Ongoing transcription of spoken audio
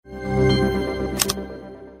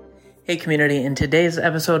Hey community, in today's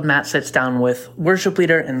episode, Matt sits down with worship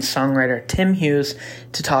leader and songwriter Tim Hughes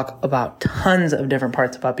to talk about tons of different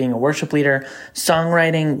parts about being a worship leader,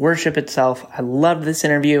 songwriting, worship itself. I loved this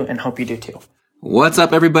interview and hope you do too. What's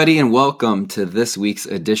up, everybody, and welcome to this week's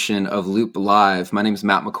edition of Loop Live. My name is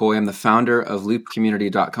Matt McCoy. I'm the founder of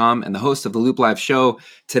loopcommunity.com and the host of the Loop Live show.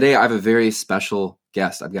 Today, I have a very special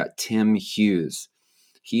guest. I've got Tim Hughes.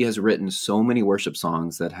 He has written so many worship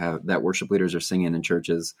songs that worship leaders are singing in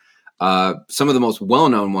churches. Some of the most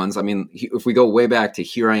well-known ones, I mean, if we go way back to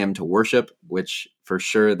Here I Am to Worship, which for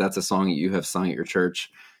sure that's a song you have sung at your church,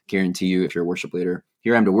 guarantee you if you're a worship leader.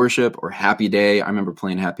 Here I Am to Worship or Happy Day. I remember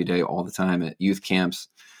playing Happy Day all the time at youth camps.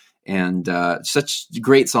 And such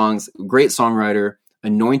great songs, great songwriter,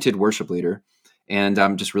 anointed worship leader. And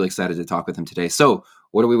I'm just really excited to talk with him today. So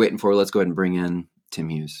what are we waiting for? Let's go ahead and bring in Tim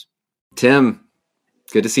Hughes. Tim,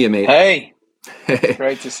 good to see you, mate. Hey,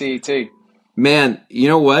 great to see you too. Man, you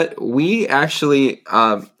know what? We actually,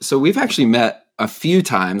 we've actually met a few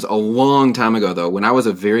times a long time ago, though, when I was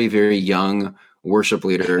a very, very young worship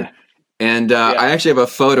leader. And I actually have a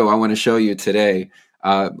photo I want to show you today.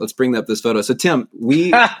 Let's bring up this photo. So, Tim,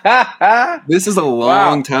 this is a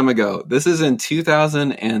long time ago. This is in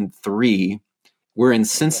 2003. We're in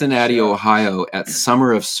Cincinnati, Ohio at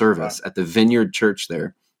Summer of Service at the Vineyard Church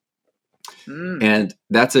there. And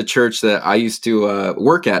that's a church that I used to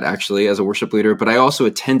work at, actually, as a worship leader. But I also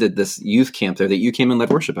attended this youth camp there that you came and led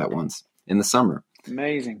worship at once in the summer.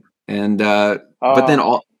 Amazing. And but then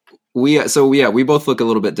we both look a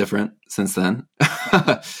little bit different since then.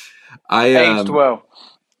 Aged well.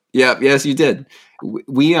 Yeah, yes, you did.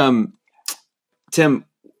 We Tim,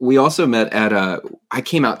 we also met at I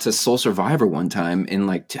came out to Soul Survivor one time in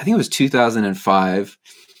I think it was 2005.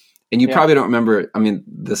 And you probably don't remember,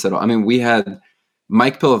 this at all. We had,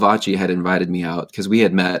 Mike Pilavachi had invited me out because we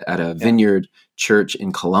had met at a Vineyard church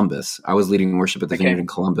in Columbus. I was leading worship at the Vineyard in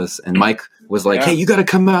Columbus. And Mike was like, hey, you got to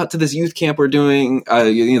come out to this youth camp we're doing,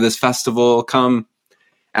 this festival, come.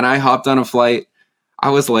 And I hopped on a flight.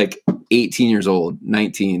 I was 18 years old,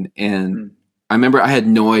 19. And I remember I had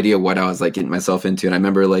no idea what I was getting myself into. And I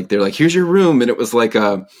remember they're like, here's your room. And it was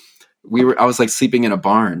I was sleeping in a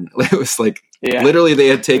barn. It was literally they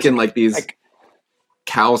had taken these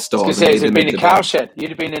cow stalls. You'd have been in a cow shed. You'd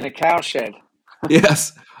have been in a cow shed.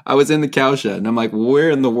 Yes, I was in the cow shed, and I'm like,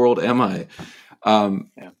 where in the world am I?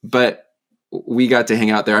 But we got to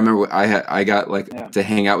hang out there. I remember I got to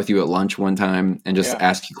hang out with you at lunch one time and just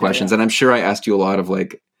ask you questions. And I'm sure I asked you a lot of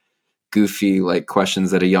goofy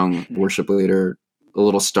questions that a young worship leader, a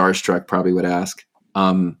little starstruck, probably would ask.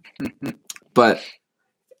 But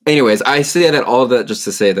anyways, I say that all of that just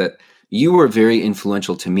to say that you were very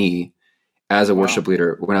influential to me as a worship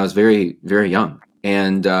leader when I was very, very young.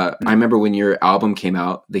 And I remember when your album came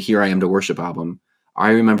out, the Here I Am to Worship album, I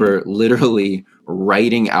remember literally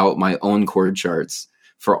writing out my own chord charts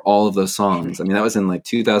for all of those songs. That was in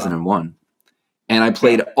 2001. And I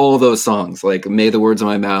played all those songs, May the Words of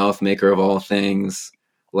My Mouth, Maker of All Things.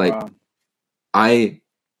 I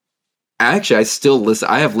still listen.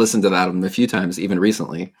 I have listened to that album a few times, even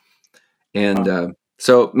recently. And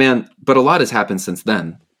so, man, but a lot has happened since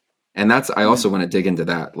then. And I also want to dig into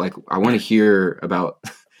that. I want to hear about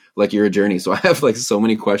your journey. So I have so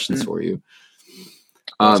many questions for you.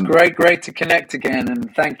 It's great to connect again.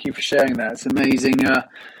 And thank you for sharing that. It's amazing.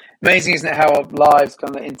 Amazing, isn't it, how our lives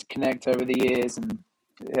kind of interconnect over the years? And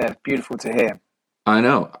beautiful to hear. I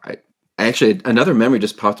know. Actually, another memory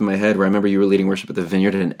just popped in my head where I remember you were leading worship at the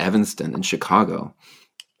Vineyard in Evanston in Chicago.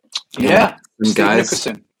 Yeah. Some guys.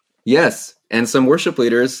 Nickerson. Yes. And some worship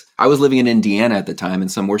leaders, I was living in Indiana at the time,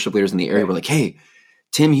 and some worship leaders in the area were like, hey,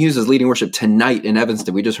 Tim Hughes is leading worship tonight in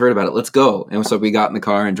Evanston. We just heard about it. Let's go. And so we got in the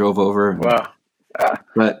car and drove over. Wow.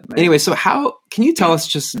 But anyway, so can you tell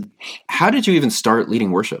us how did you even start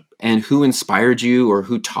leading worship, and who inspired you or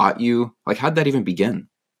who taught you? How did that even begin?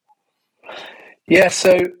 Yeah.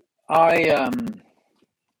 So I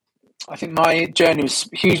think my journey was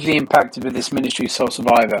hugely impacted with this ministry, Soul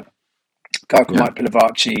Survivor. Guy called Mike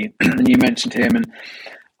Pilavachi, and you mentioned him. And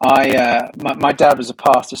my dad was a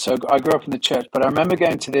pastor, so I grew up in the church. But I remember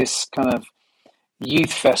going to this kind of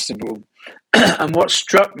youth festival, and what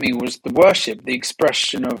struck me was the worship, the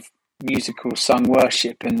expression of musical sung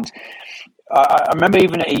worship. And I remember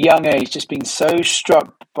even at a young age just being so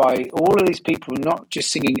struck by all of these people not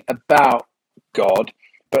just singing about God,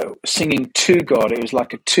 but singing to God. It was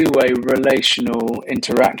like a two-way relational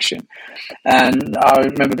interaction. And I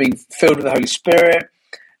remember being filled with the Holy Spirit,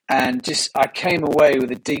 and I came away with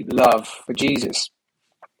a deep love for Jesus.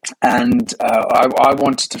 And I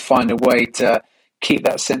wanted to find a way to keep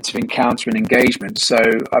that sense of encounter and engagement. So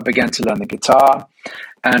I began to learn the guitar.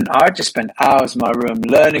 And I just spent hours in my room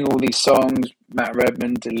learning all these songs, Matt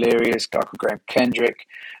Redman, Delirious, guy called Graham Kendrick,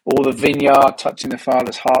 all the Vineyard, Touching the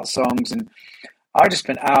Father's Heart songs. And I just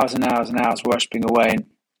spent hours and hours and hours worshipping away.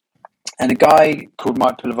 And a guy called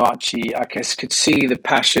Mike Pilavachi, I guess, could see the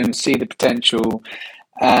passion, see the potential,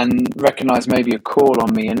 and recognize maybe a call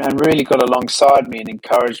on me, and really got alongside me and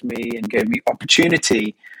encouraged me and gave me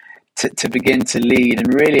opportunity to begin to lead,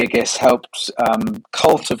 and really, I guess, helped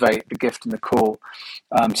cultivate the gift and the call.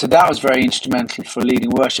 So that was very instrumental for leading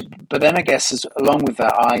worship. But then I guess along with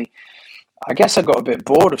that, I guess I got a bit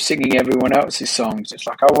bored of singing everyone else's songs. It's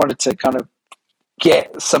like I wanted to kind of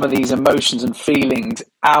get some of these emotions and feelings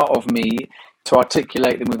out of me to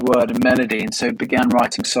articulate them with word and melody, and so began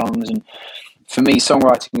writing songs. And for me,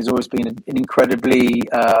 songwriting has always been an incredibly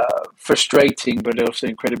frustrating but also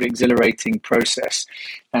incredibly exhilarating process.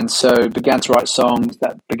 And so began to write songs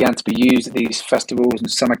that began to be used at these festivals and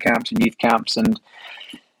summer camps and youth camps, and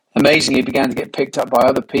amazingly began to get picked up by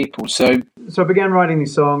other people. So I began writing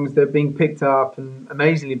these songs that are being picked up and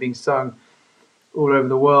amazingly being sung all over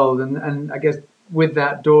the world. And I guess with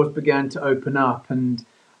that, doors began to open up, and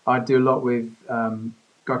I do a lot with a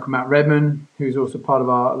guy called Matt Redman, who's also part of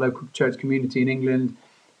our local church community in England.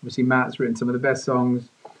 Obviously, Matt's written some of the best songs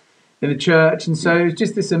in the church, and so it's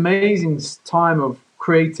just this amazing time of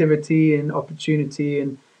creativity and opportunity,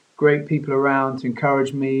 and great people around to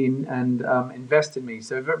encourage me and invest in me.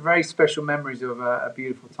 So very special memories of a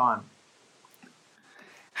beautiful time.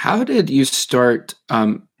 How did you start?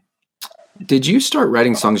 Did you start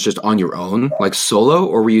writing songs just on your own, like solo,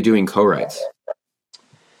 or were you doing co-writes?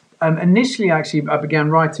 Initially, actually, I began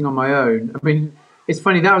writing on my own. I mean, it's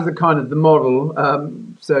funny, that was the model.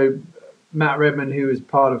 So Matt Redman, who was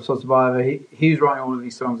part of Soul Survivor, he was writing all of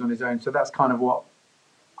these songs on his own. So that's kind of what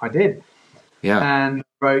I did. Yeah. And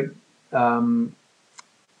wrote, I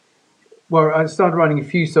started writing a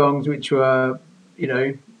few songs which were,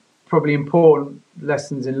 probably important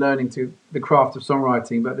lessons in learning to the craft of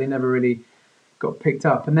songwriting, but they never really got picked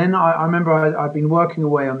up. And then I remember I'd been working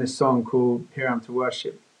away on this song called Here I Am to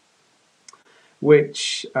Worship,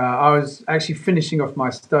 which I was actually finishing off my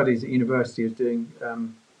studies at university. I was doing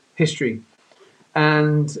history.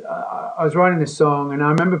 And I was writing this song, and I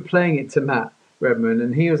remember playing it to Matt Redman,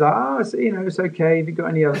 and he was like, it's okay. Have you got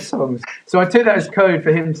any other songs? So I took that as code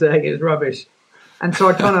for him saying it was rubbish. And so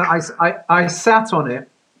I sat on it.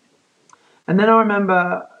 And then I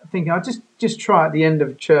remember thinking, I'll just try at the end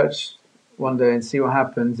of church one day and see what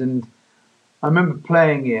happens. And I remember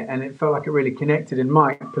playing it, and it felt like it really connected. And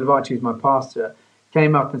Mike Pilavachi, who's my pastor,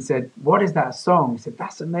 came up and said, "What is that song?" He said,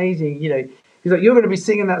 "That's amazing." He's like, "You're going to be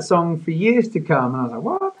singing that song for years to come." And I was like,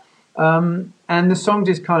 "What?" And the song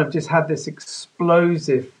just had this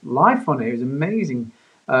explosive life on it. It was amazing,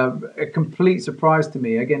 a complete surprise to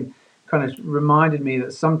me. Again, kind of reminded me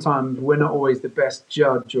that sometimes we're not always the best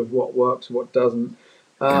judge of what works, what doesn't.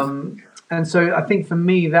 And so I think for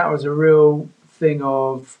me, that was a real thing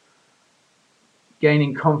of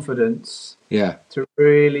gaining confidence. Yeah. To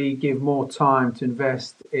really give more time to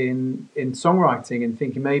invest in songwriting, and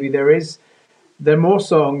thinking maybe there are more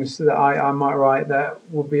songs that I might write that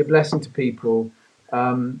will be a blessing to people.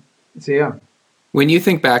 So yeah. When you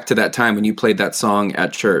think back to that time when you played that song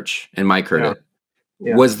at church and Mike heard it,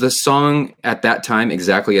 was the song at that time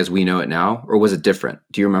exactly as we know it now, or was it different?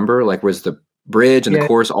 Do you remember? Like, was the bridge and the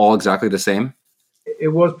chorus all exactly the same? It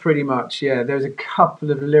was pretty much, yeah. There was a couple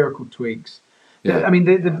of lyrical tweaks. Yeah. I mean,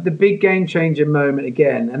 the big game changer moment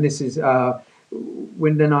again, and this is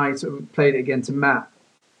when then I sort of played it again to Matt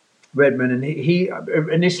Redman, and he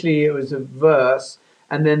initially it was a verse,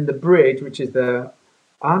 and then the bridge, which is the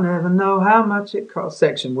 "I'll never know how much it costs"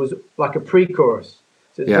 section, was like a pre-chorus.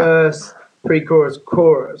 So it's verse, pre-chorus,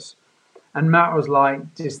 chorus. And Matt was like,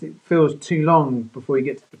 it feels too long before you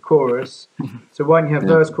get to the chorus. So why don't you have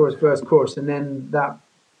verse, chorus, and then that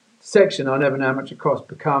section, "I'll never know how much it costs,"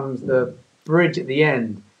 becomes the bridge at the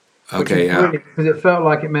end. Okay, yeah. Because it felt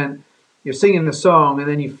like it meant you're singing the song, and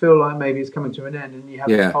then you feel like maybe it's coming to an end, and you have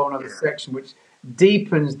this whole other section which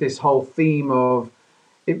deepens this whole theme of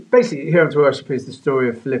it. Basically, Here I Am to Worship is the story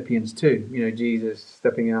of Philippians 2. Jesus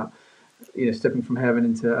stepping out, stepping from heaven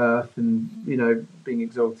into earth, and being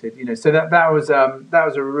exalted. So that was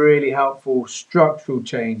a really helpful structural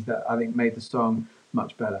change that I think made the song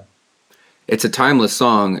much better. It's a timeless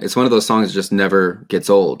song. It's one of those songs that just never gets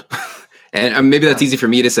old. And maybe that's easy for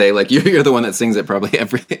me to say. Like you're the one that sings it probably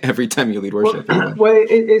every time you lead worship. Well,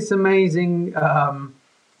 it's amazing.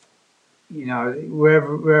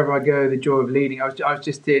 Wherever I go, the joy of leading. I was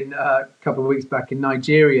just in a couple of weeks back in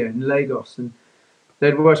Nigeria, in Lagos, and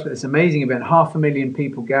they'd worship at this amazing event. 500,000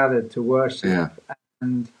 people gathered to worship,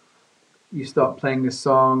 and you start playing the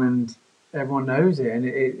song and everyone knows it, and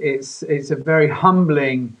it's a very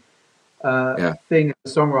humbling thing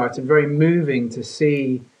as a songwriter, very moving to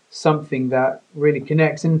see something that really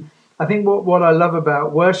connects. And I think what I love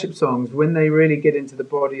about worship songs, when they really get into the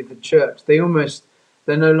body of the church,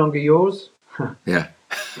 they're no longer yours. Yeah.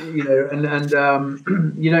 You know, and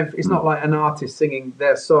you know, it's not like an artist singing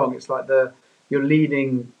their song. It's like you're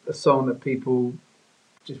leading a song that people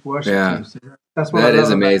just worship. Yeah. So that's what that I love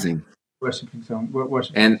is amazing. Worshiping song,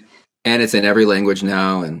 worship. And it's in every language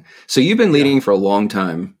now. And so you've been leading for a long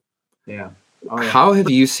time. Yeah. How have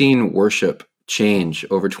you seen worship change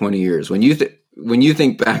over 20 years? When you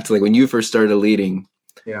think back to like when you first started leading,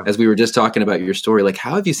 as we were just talking about your story, like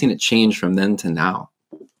how have you seen it change from then to now?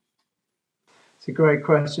 It's a great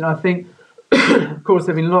question. I think, of course,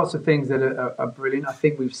 there have been lots of things that are brilliant. I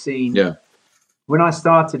think we've seen, when I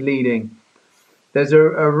started leading, there's a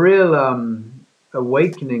real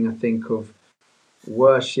awakening, I think, of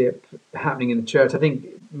worship happening in the church. I think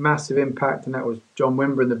massive impact, and that was John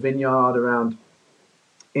Wimber in the Vineyard around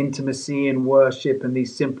intimacy and worship and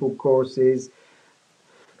these simple choruses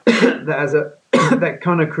that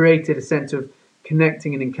kind of created a sense of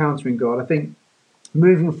connecting and encountering God. I think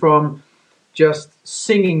moving from just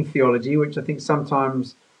singing theology, which I think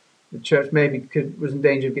sometimes the church maybe was in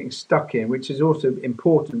danger of getting stuck in, which is also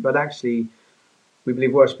important, but actually we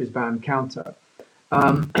believe worship is about encounter.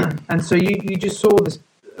 And so you just saw this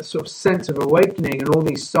sort of sense of awakening and all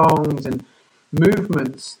these songs and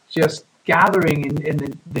movements just gathering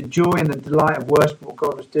in the joy and the delight of worship. What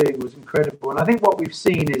God was doing was incredible. And I think what we've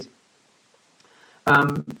seen is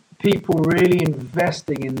people really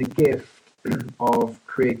investing in the gift of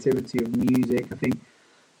creativity of music. I think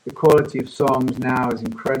the quality of songs now is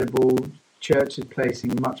incredible. Church is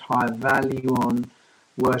placing much higher value on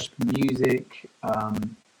worship music.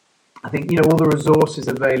 I think, all the resources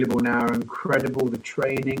available now are incredible. The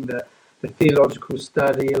training, the theological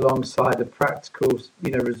study alongside the practical,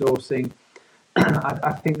 resourcing.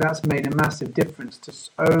 I think that's made a massive difference to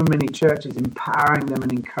so many churches, empowering them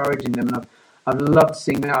and encouraging them. And I've loved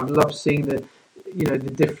seeing that. I've loved seeing the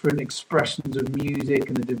different expressions of music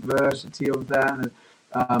and the diversity of that.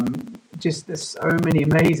 And just there's so many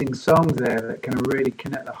amazing songs there that can really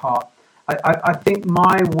connect the heart. I think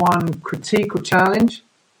my one critique or challenge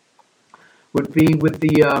would be with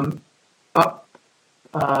the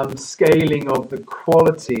scaling of the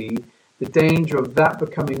quality, the danger of that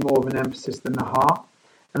becoming more of an emphasis than the heart.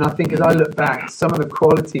 And I think as I look back, some of the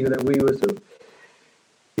quality that we were sort of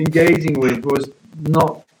engaging with was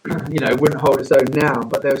not, it wouldn't hold its own now,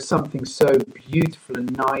 but there was something so beautiful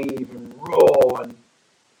and naive and raw and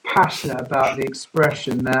passionate about the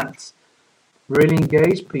expression that really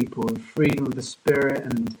engaged people and freedom of the spirit.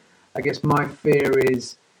 And I guess my fear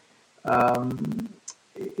is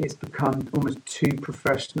it's become almost too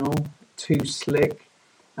professional, too slick.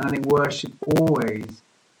 And I think worship always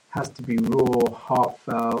has to be raw,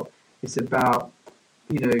 heartfelt. It's about,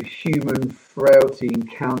 human frailty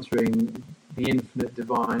encountering the infinite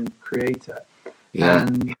divine creator. Yeah.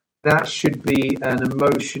 And that should be an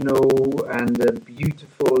emotional and a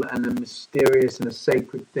beautiful and a mysterious and a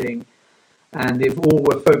sacred thing. And if all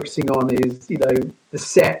we're focusing on is, the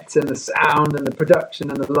set and the sound and the production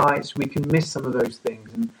and the lights, we can miss some of those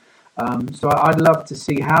things. And so I'd love to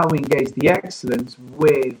see how we engage the excellence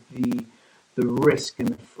with the risk and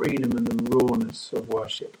the freedom and the rawness of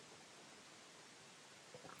worship.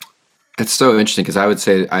 It's so interesting because I would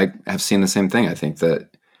say I have seen the same thing. I think that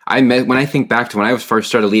when I think back to when I first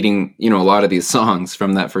started leading, a lot of these songs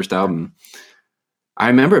from that first album, I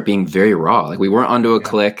remember it being very raw. Like we weren't onto a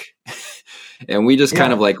click. And we just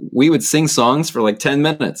kind of we would sing songs for like 10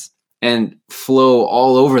 minutes and flow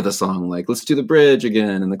all over the song. Like, let's do the bridge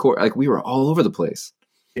again and the chorus. Like we were all over the place.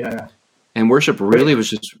 Yeah. And worship really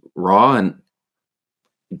was just raw and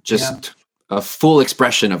just a full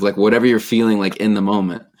expression of like whatever you're feeling like in the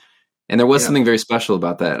moment. And there was something very special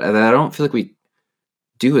about that I don't feel like we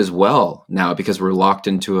do as well now because we're locked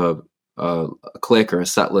into a click or a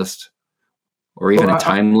set list. Or even a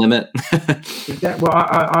time limit. Well,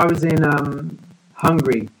 I was in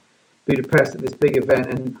Hungary, Budapest, at this big event,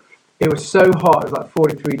 and it was so hot. It was like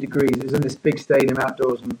 43 degrees. It was in this big stadium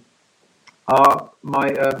outdoors, and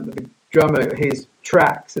the drummer, his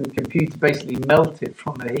tracks and computer basically melted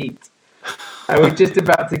from the heat. I was just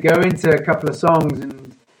about to go into a couple of songs,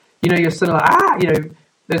 and you're sort of like,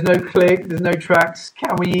 there's no click, there's no tracks.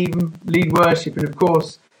 Can we even lead worship? And of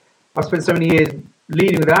course, I've spent so many years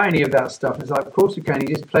leading without any of that stuff. It's like, of course you can.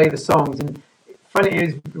 You just play the songs, and funny, it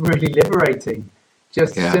is really liberating.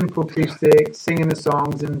 Just simple acoustic, singing the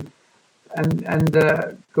songs, and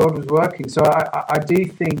God was working. So I do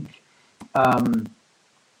think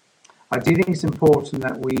I do think it's important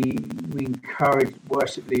that we encourage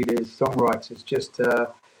worship leaders, songwriters, just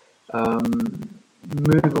to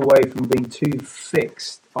move away from being too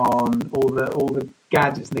fixed on all the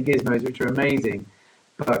gadgets and the gizmos, which are amazing,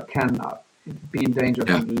 but can be in danger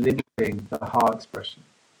of limiting the heart expression.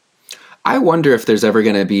 I wonder if there's ever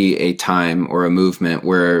going to be a time or a movement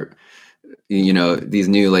where, these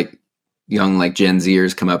new young Gen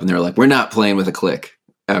Zers come up and they're like, we're not playing with a click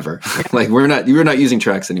ever. Like you're not using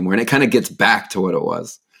tracks anymore, and it kind of gets back to what it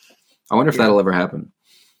was. I wonder if that'll ever happen.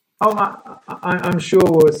 Oh, I'm sure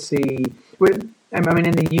we'll see. I mean,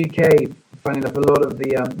 in the UK, funny enough, a lot of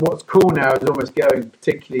the what's cool now is almost going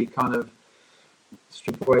particularly kind of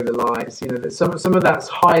strip away the lights. That some of that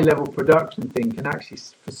high level production thing can actually,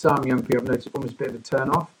 for some young people, I've noticed almost a bit of a turn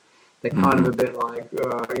off. They're kind of a bit like,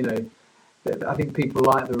 I think people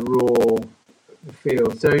like the raw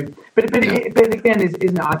feel. So, but again, isn't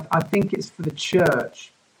it? I think it's for the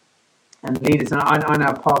church and leaders. And I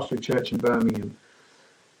now pastor a church in Birmingham,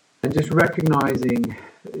 and just recognizing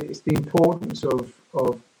it's the importance of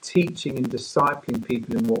teaching and discipling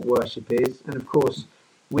people in what worship is. And of course,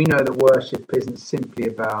 we know that worship isn't simply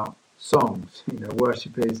about songs.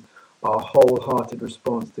 Worship is our wholehearted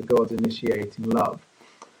response to God's initiating love.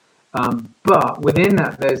 But within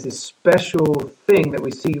that, there's this special thing that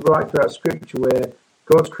we see right throughout Scripture where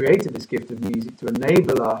God's created this gift of music to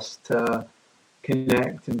enable us to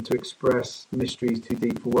connect and to express mysteries too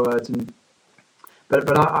deep for words.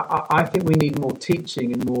 But I think we need more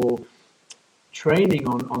teaching and more training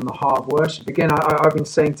on the heart of worship. Again, I've been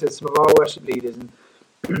saying to some of our worship leaders, and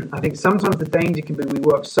I think sometimes the danger can be we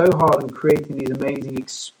work so hard on creating these amazing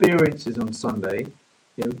experiences on Sunday.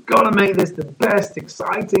 We've got to make this the best,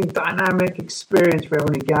 exciting, dynamic experience for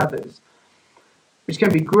everyone who gathers, which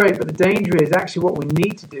can be great. But the danger is actually what we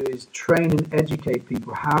need to do is train and educate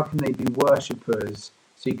people. How can they be worshippers?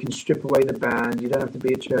 So you can strip away the band. You don't have to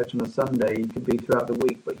be at church on a Sunday. You can be throughout the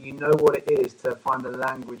week. But you know what it is to find the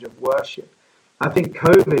language of worship. I think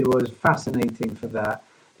COVID was fascinating for that.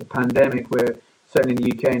 The pandemic, where certainly in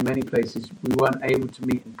the UK and many places, we weren't able to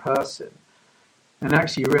meet in person. And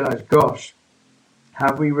actually you realise, gosh,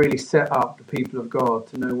 have we really set up the people of God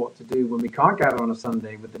to know what to do when we can't gather on a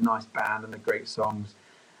Sunday with the nice band and the great songs?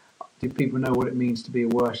 Do people know what it means to be a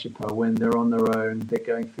worshipper when they're on their own, they're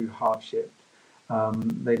going through hardship?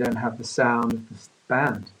 They don't have the sound of the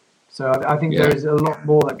band. So I think there is a lot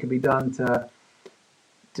more that can be done to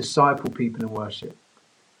disciple people in worship.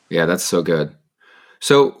 Yeah, that's so good.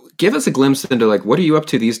 So give us a glimpse into what are you up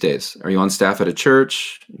to these days? Are you on staff at a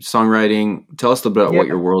church, songwriting? Tell us a little bit about what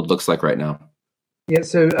your world looks like right now. Yeah,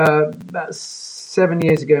 so about 7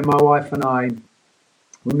 years ago, my wife and I,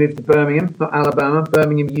 we moved to Birmingham, not Alabama,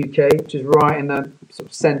 Birmingham, UK, which is right in the sort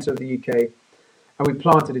of centre of the UK, and we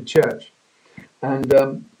planted a church.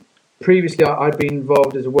 And previously, I'd been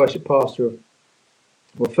involved as a worship pastor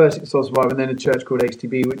first at Soul Survivor and then a church called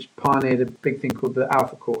HTB, which pioneered a big thing called the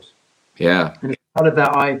Alpha Course. Yeah. And as part of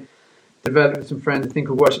that, I developed with some friends a thing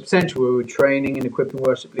called Worship Central, where we were training and equipping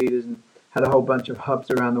worship leaders and had a whole bunch of hubs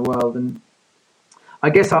around the world. And I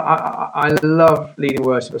guess I love leading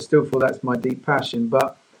worship. I still feel that's my deep passion.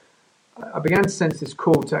 But I began to sense this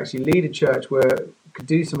call to actually lead a church where we could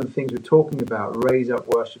do some of the things we're talking about, raise up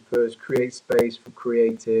worshippers, create space for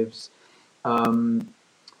creatives,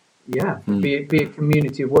 be a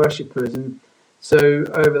community of worshippers. And so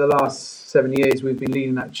over the last 7 years, we've been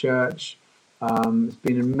leading that church. It's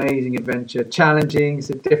been an amazing adventure, challenging. It's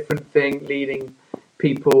a different thing, leading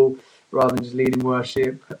people rather than just leading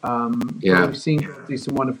worship. We've seen God do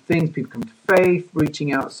some wonderful things. People come to faith,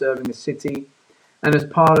 reaching out, serving the city. And as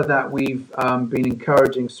part of that, we've been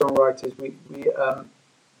encouraging songwriters.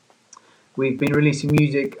 We've been releasing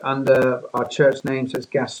music under our church name, so it's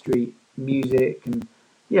Gas Street Music. And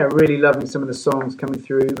really loving some of the songs coming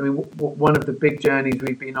through. I mean, one of the big journeys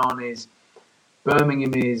we've been on is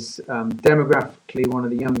Birmingham is demographically one of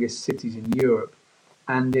the youngest cities in Europe,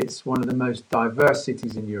 and it's one of the most diverse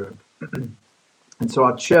cities in Europe. And so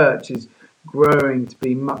our church is growing to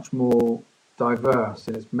be much more diverse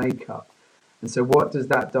in its makeup. And so what does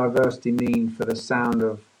that diversity mean for the sound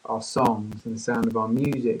of our songs and the sound of our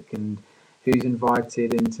music, and who's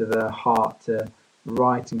invited into the heart to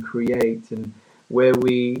write and create, and where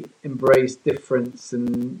we embrace difference?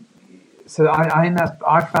 And so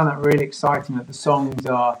I found that really exciting, that the songs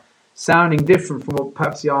are sounding different from what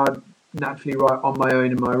perhaps I'd naturally write on my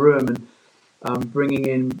own in my room, and bringing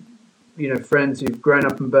in friends who've grown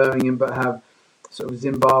up in Birmingham but have sort of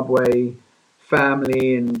Zimbabwe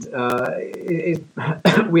family, and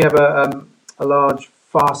we have a large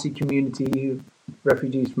Farsi community,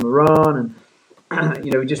 refugees from Iran, and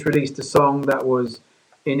we just released a song that was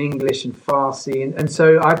in English and Farsi, and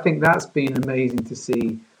so I think that's been amazing to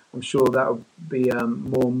see. I'm sure that will be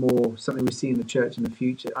more and more something we see in the church in the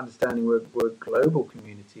future, understanding we're a global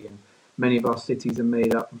community, and many of our cities are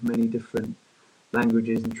made up of many different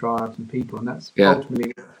languages and tribes and people, and that's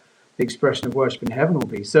ultimately the expression of worship in heaven will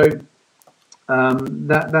be. So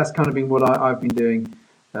that's kind of been what I've been doing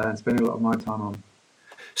and spending a lot of my time on.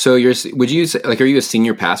 So are you a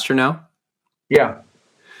senior pastor now? Yeah.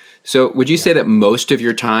 So would you say that most of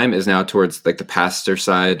your time is now towards like the pastor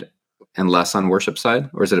side and less on worship side,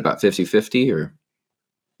 or is it about 50-50 or?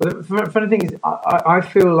 Well, the funny thing is I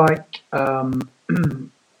feel like I'm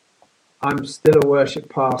still a worship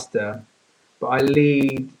pastor, but I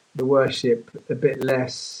lead the worship a bit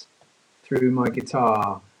less through my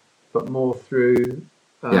guitar, but more through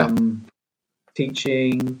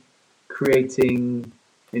teaching, creating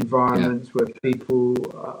environments where people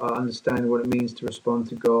understand what it means to respond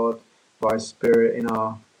to God by Spirit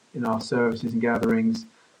in our services and gatherings.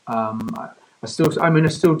 I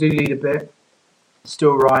still do lead a bit,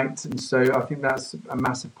 still write, and so I think that's a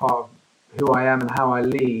massive part of who I am and how I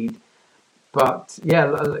lead. But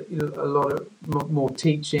a lot of more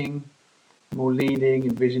teaching, more leading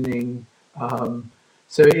and visioning.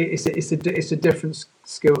 So it's a different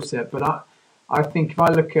skill set. But I think if I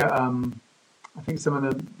look at I think some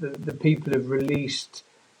of the people have released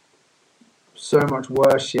so much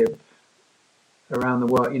worship around the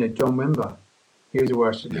world. John Wimber, he was a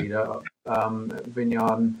worship leader at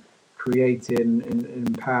Vineyard, created and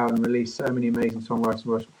empowered and released so many amazing songwriters.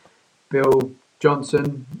 Worship. Bill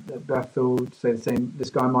Johnson at Bethel, to say the same. This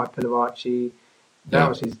guy, Mike Pilavachi, that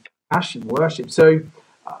was his passion, worship. So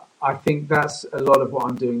I think that's a lot of what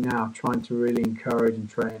I'm doing now, trying to really encourage and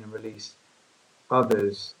train and release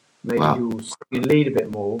others. Maybe who will lead a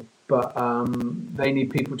bit more, but they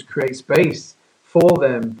need people to create space for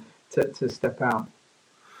them to step out.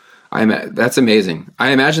 That's amazing.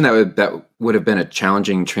 I imagine that would have been a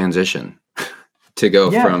challenging transition to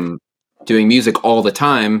go from doing music all the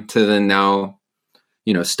time to then now,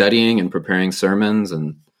 studying and preparing sermons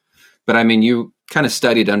but I mean, you kind of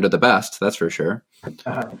studied under the best, that's for sure. It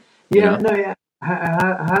has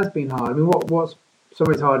been hard. I mean, what's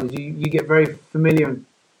always hard is you get very familiar and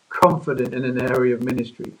confident in an area of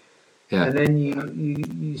ministry, and then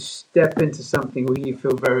you step into something where you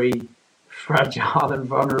feel very fragile and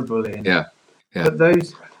vulnerable in. But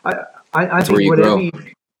those, I think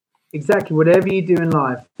whatever you do in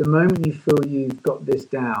life, the moment you feel you've got this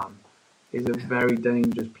down is a very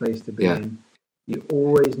dangerous place to be in. You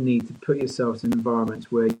always need to put yourself in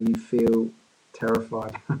environments where you feel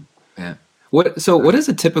terrified. What does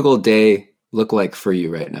a typical day look like for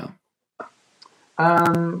you right now?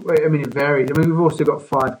 It varies. I mean, we've also got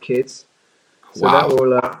 5 kids, so that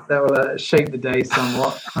will shape the day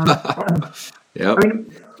somewhat.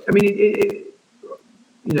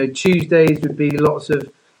 Tuesdays would be lots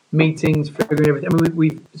of meetings, figuring everything. I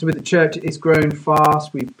mean, so with the church, it's grown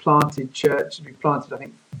fast. We've planted, I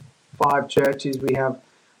think, 5 churches. We're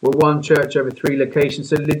one church over 3 locations.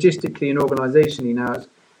 So logistically and organisationally now it's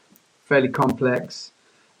fairly complex.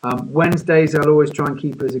 Wednesdays I'll always try and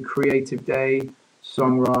keep as a creative day,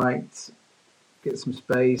 songwrite, get some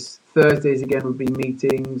space. Thursdays again would be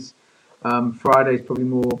meetings. Fridays probably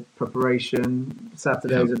more preparation.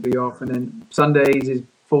 Saturdays would be off, and then Sundays is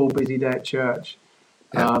full busy day at church.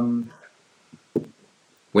 When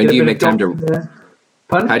do you make time to?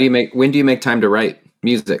 Pardon? When do you make time to write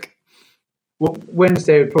music? Well,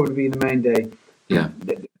 Wednesday would probably be the main day. Yeah.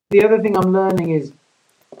 The other thing I'm learning is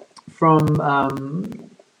from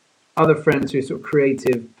other friends who are sort of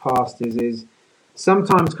creative pastors is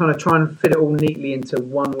sometimes kind of try and fit it all neatly into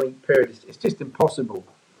 1 week period. It's just impossible.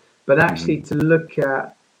 But actually to look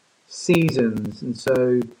at seasons, and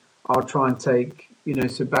so I'll try and take,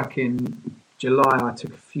 so back in July I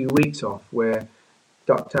took a few weeks off where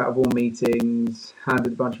ducked out of all meetings,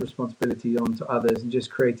 handed a bunch of responsibilities on to others and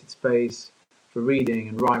just created space for reading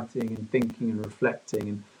and writing and thinking and reflecting.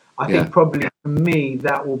 And I think probably for me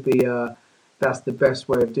that will be that's the best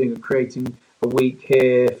way of doing it, creating a week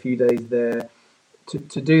here, a few days there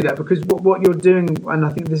to do that. Because what you're doing, and I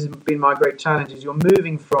think this has been my great challenge, is you're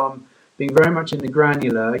moving from being very much in the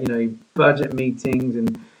granular, budget meetings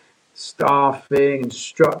and staffing and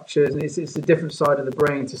structures, and it's a different side of the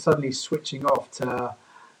brain, to suddenly switching off to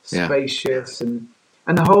spacious and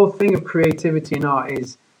the whole thing of creativity and art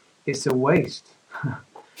is it's a waste.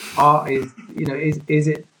 Art is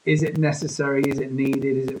is it necessary, is it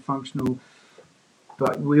needed, is it functional?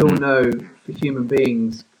 But we all know for human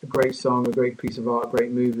beings a great song, a great piece of art, a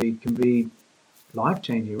great movie can be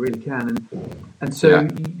life-changing. It really can. And so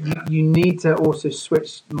you need to also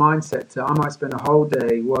switch mindset to, I might spend a whole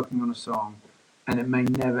day working on a song and it may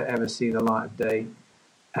never ever see the light of day.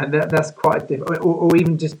 And that's quite different. Or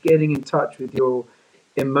even just getting in touch with your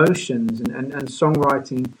emotions and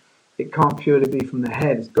songwriting. It can't purely be from the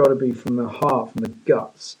head. It's got to be from the heart, from the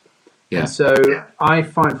guts. Yeah. And so I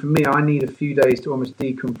find, for me, I need a few days to almost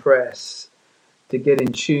decompress, to get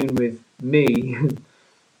in tune with me,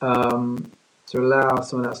 to allow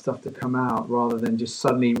some of that stuff to come out, rather than just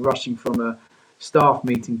suddenly rushing from a staff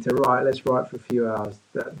meeting to let's write for a few hours.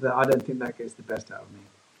 That I don't think that gets the best out of me.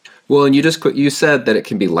 Well, and you said that it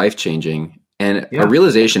can be life-changing. And a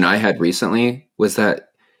realization I had recently was that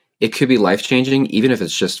it could be life-changing even if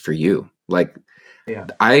it's just for you. Like,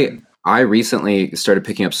 I recently started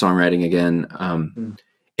picking up songwriting again.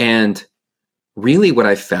 And really what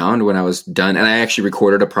I found when I was done, and I actually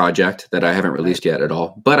recorded a project that I haven't released yet at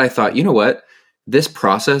all, but I thought, you know what? This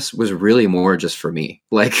process was really more just for me.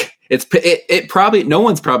 Like, it probably, no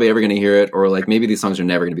one's probably ever going to hear it, or like maybe these songs are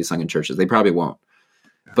never going to be sung in churches. They probably won't.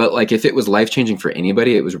 But like, if it was life-changing for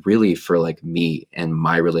anybody, it was really for like me and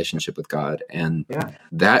my relationship with God. And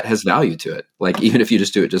that has value to it. Like, even if you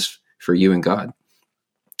just do it just for you and God.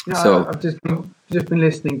 So I've just been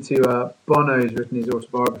listening to Bono's written his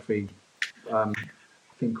autobiography, I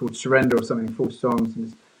think called Surrender or something, 4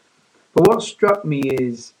 songs. But what struck me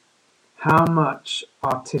is how much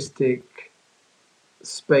artistic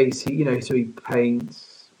space he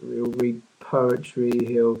paints, he'll read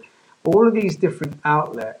poetry, all of these different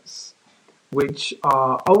outlets which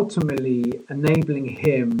are ultimately enabling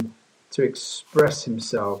him to express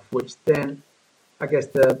himself, which then, I guess,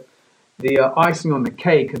 the icing on the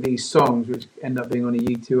cake are these songs which end up being on a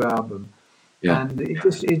U2 album. And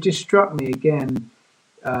it just struck me again,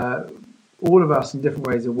 all of us in different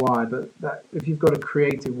ways are wired, but that if you've got a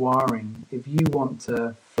creative wiring, if you want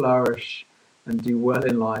to flourish and do well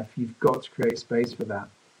in life, you've got to create space for that.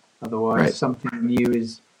 Otherwise, something new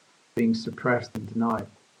is being suppressed and denied.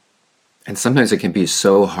 And sometimes it can be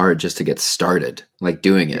so hard just to get started, like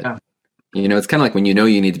doing it. It's kind of like when you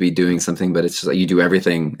need to be doing something, but it's just like you do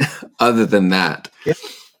everything other than that.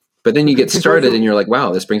 But then you get started and you're like,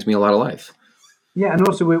 wow, this brings me a lot of life. Yeah, and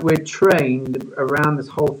also we're trained around this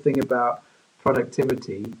whole thing about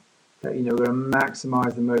productivity, that, we're going to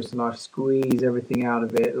maximize the most of life, squeeze everything out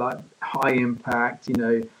of it, like high impact,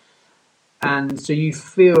 and so you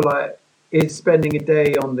feel like, is spending a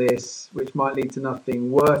day on this, which might lead to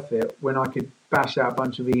nothing, worth it, when I could bash out a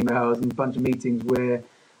bunch of emails and a bunch of meetings where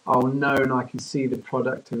I'll know and I can see the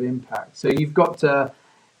product of impact. So you've got to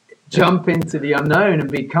jump into the unknown and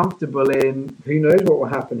be comfortable in who knows what will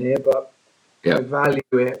happen here, but value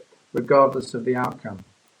it regardless of the outcome.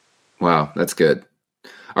 Wow, that's good.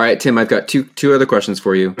 All right, Tim, I've got two other questions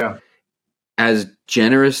for you. Yeah. As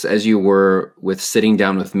generous as you were with sitting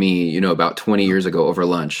down with me, about 20 years ago over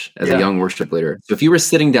lunch as a young worship leader. So if you were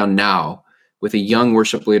sitting down now with a young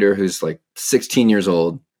worship leader who's like 16 years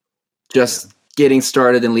old, just getting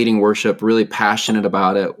started in leading worship, really passionate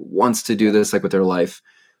about it, wants to do this like with their life,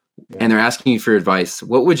 and they're asking you for advice,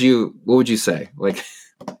 what would you say? Like,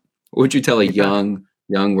 what would you tell a young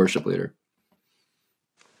worship leader?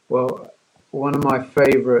 Well, one of my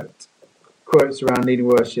favorite quotes around leading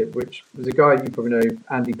worship, which was a guy you probably know,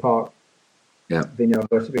 Andy Park, Vineyard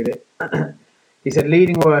worship leader. He said,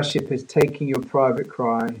 leading worship is taking your private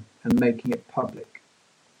cry and making it public.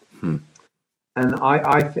 And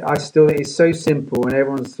I still, it's so simple, and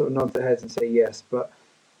everyone sort of nods their heads and say yes, but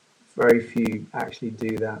very few actually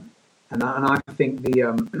do that. And I think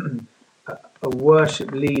a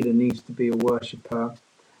worship leader needs to be a worshipper.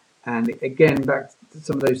 And again, back to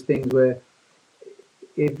some of those things where,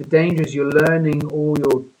 if the danger is you're learning all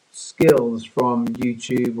your skills from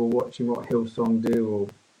YouTube or watching what Hillsong do or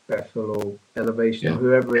Bethel or Elevation or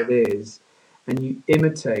whoever it is, and you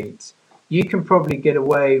imitate, you can probably get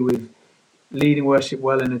away with leading worship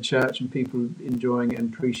well in a church and people enjoying it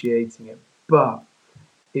and appreciating it. But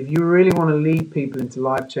if you really want to lead people into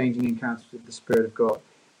life-changing encounters with the Spirit of God,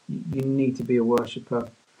 you need to be a worshipper.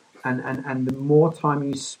 And the more time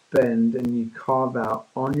you spend and you carve out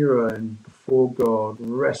on your own before God,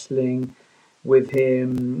 wrestling with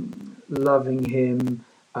Him, loving Him,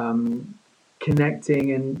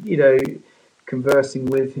 connecting and, conversing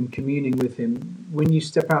with Him, communing with Him, when you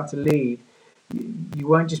step out to lead, you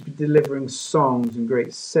won't just be delivering songs and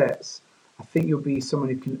great sets. I think you'll be someone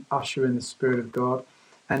who can usher in the Spirit of God.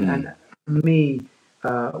 And for me,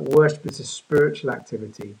 worship is a spiritual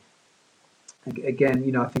activity.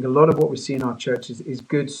 Again, I think a lot of what we see in our churches is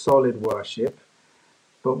good, solid worship.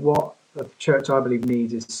 But what the church, I believe,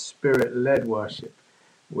 needs is spirit-led worship,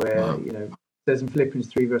 where, says in Philippians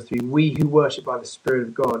 3 verse 3, we who worship by the Spirit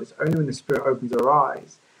of God, it's only when the Spirit opens our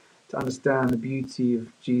eyes to understand the beauty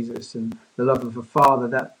of Jesus and the love of the Father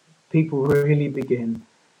that people really begin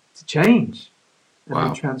to change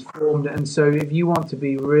and be transformed. And so if you want to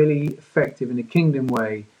be really effective in a kingdom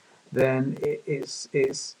way, then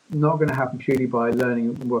it's not going to happen purely by learning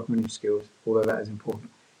and working on your skills, although that is important.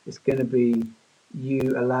 It's going to be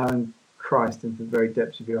you allowing Christ into the very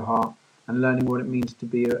depths of your heart and learning what it means to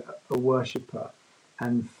be a worshipper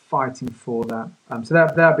and fighting for that. So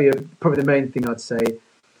that'd be probably the main thing I'd say.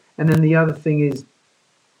 And then the other thing is,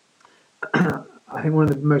 I think one of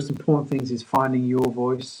the most important things is finding your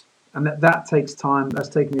voice. And that takes time. That's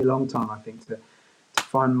taken me a long time, I think, to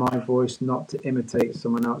find my voice, not to imitate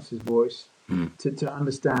someone else's voice, to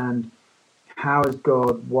understand how has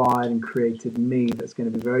God wired and created me that's going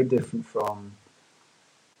to be very different from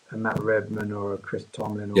a Matt Redman or a Chris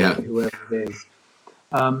Tomlin or whoever it is.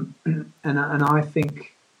 And I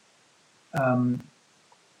think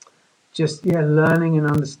learning and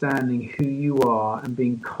understanding who you are and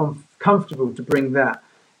being comfortable to bring that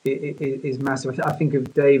is massive. I think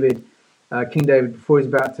of David, King David, before he's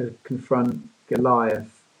about to confront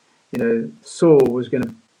Goliath. Saul was going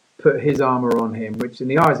to put his armor on him, which in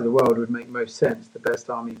the eyes of the world would make most sense, the best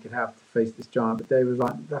armor you could have to face this giant. But David was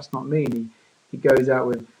like, that's not me. And he goes out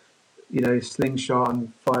with, slingshot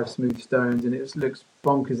and 5 smooth stones, and it looks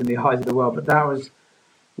bonkers in the eyes of the world. But that was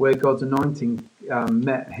where God's anointing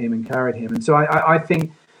met him and carried him. And so I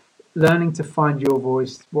think learning to find your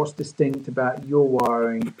voice, what's distinct about your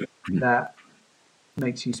wiring that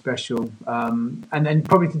makes you special. And then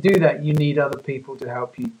probably to do that, you need other people to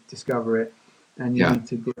help you discover it. And you need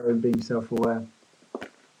to grow in being self-aware.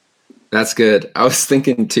 That's good. I was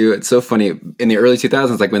thinking too, it's so funny, in the early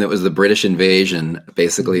 2000s, like when it was the British invasion,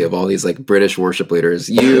 basically, of all these like British worship leaders,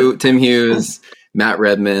 you, Tim Hughes, Matt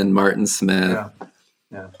Redman, Martin Smith.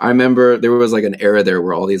 Yeah. I remember there was like an era there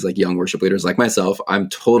where all these like young worship leaders like myself, I'm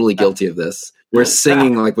totally guilty of this. We're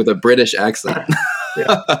singing like with a British accent.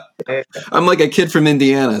 I'm like a kid from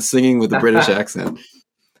Indiana singing with a British accent.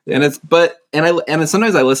 And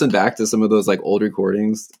sometimes I listen back to some of those like old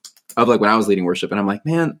recordings of like when I was leading worship, and I'm like,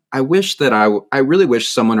 man, I wish that I really wish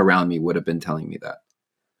someone around me would have been telling me that.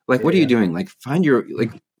 Like, what are you doing? Like, find your,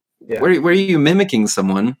 like, where are you mimicking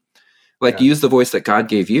someone? Like, use the voice that God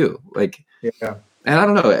gave you. Like, and I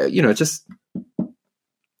don't know, just,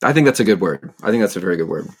 I think that's a good word. I think that's a very good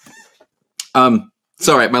word.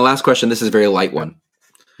 So, all right, my last question, this is a very light one.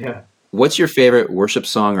 Yeah. What's your favorite worship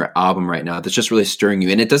song or album right now that's just really stirring you?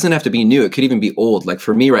 And it doesn't have to be new. It could even be old. Like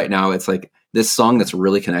for me right now, it's like this song that's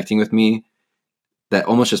really connecting with me that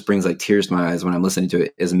almost just brings like tears to my eyes when I'm listening to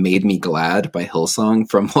it is Made Me Glad by Hillsong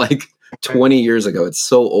from like 20 years ago. It's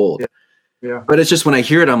so old. Yeah. But it's just when I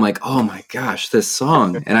hear it, I'm like, oh my gosh, this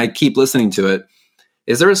song. And I keep listening to it.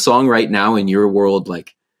 Is there a song right now in your world,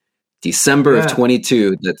 like December of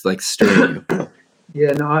 22, that's like stirring you?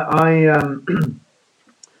 Yeah, no,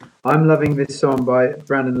 I'm loving this song by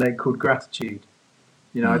Brandon Lake called Gratitude.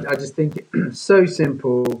 I just think it's so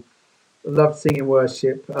simple. I love singing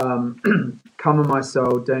worship. Come on my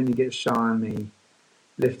soul, don't you get shy on me.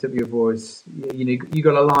 Lift up your voice. You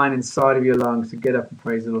got a line inside of your lungs to get up and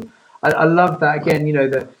praise the Lord. I love that. Again,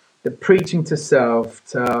 the preaching to self,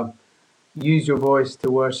 to use your voice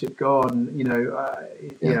to worship God. And,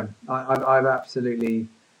 I've absolutely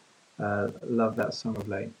loved that song of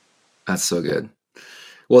late. That's so good.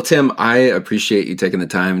 Well, Tim, I appreciate you taking the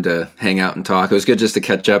time to hang out and talk. It was good just to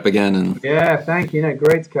catch up again. And thank you.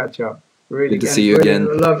 Great to catch up. Really good to see you again.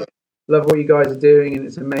 I love what you guys are doing, and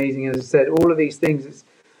it's amazing. As I said, all of these things, it's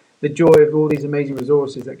the joy of all these amazing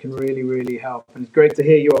resources that can really, really help. And it's great to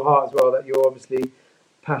hear your heart as well, that you're obviously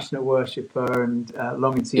a passionate worshiper and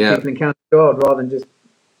longing to see people encounter God rather than just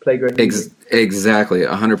play great music. Exactly,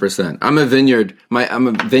 100%. I'm a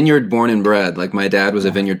vineyard born and bred. Like my dad was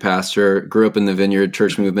a vineyard pastor, grew up in the vineyard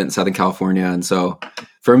church movement in Southern California. And so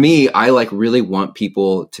for me, I like really want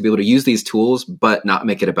people to be able to use these tools, but not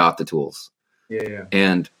make it about the tools. Yeah.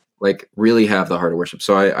 And like really have the heart of worship.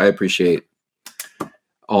 So I appreciate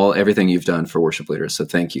everything you've done for worship leaders. So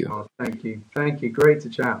thank you. Oh, thank you. Thank you. Great to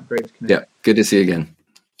chat. Great to connect. Yeah. Good to see you again.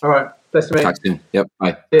 All right. Best mate. Talk soon. Yep.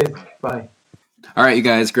 Bye. Cheers. Bye. All right, you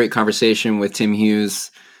guys, great conversation with Tim Hughes.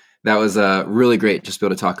 That was really great just to be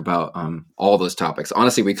able to talk about all those topics.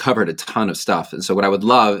 Honestly, we covered a ton of stuff. And so what I would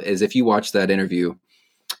love is if you watch that interview,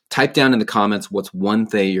 type down in the comments what's one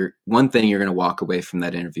thing you're going to walk away from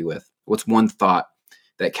that interview with. What's one thought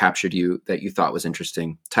that captured you that you thought was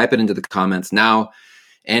interesting? Type it into the comments now.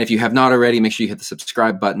 And if you have not already, make sure you hit the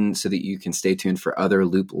subscribe button so that you can stay tuned for other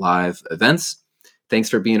Loop Live events. Thanks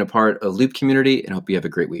for being a part of Loop community, and hope you have a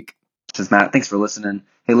great week. This is Matt. Thanks for listening.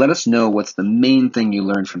 Hey, let us know what's the main thing you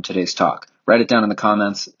learned from today's talk. Write it down in the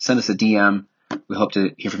comments. Send us a DM. We hope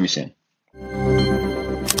to hear from you soon.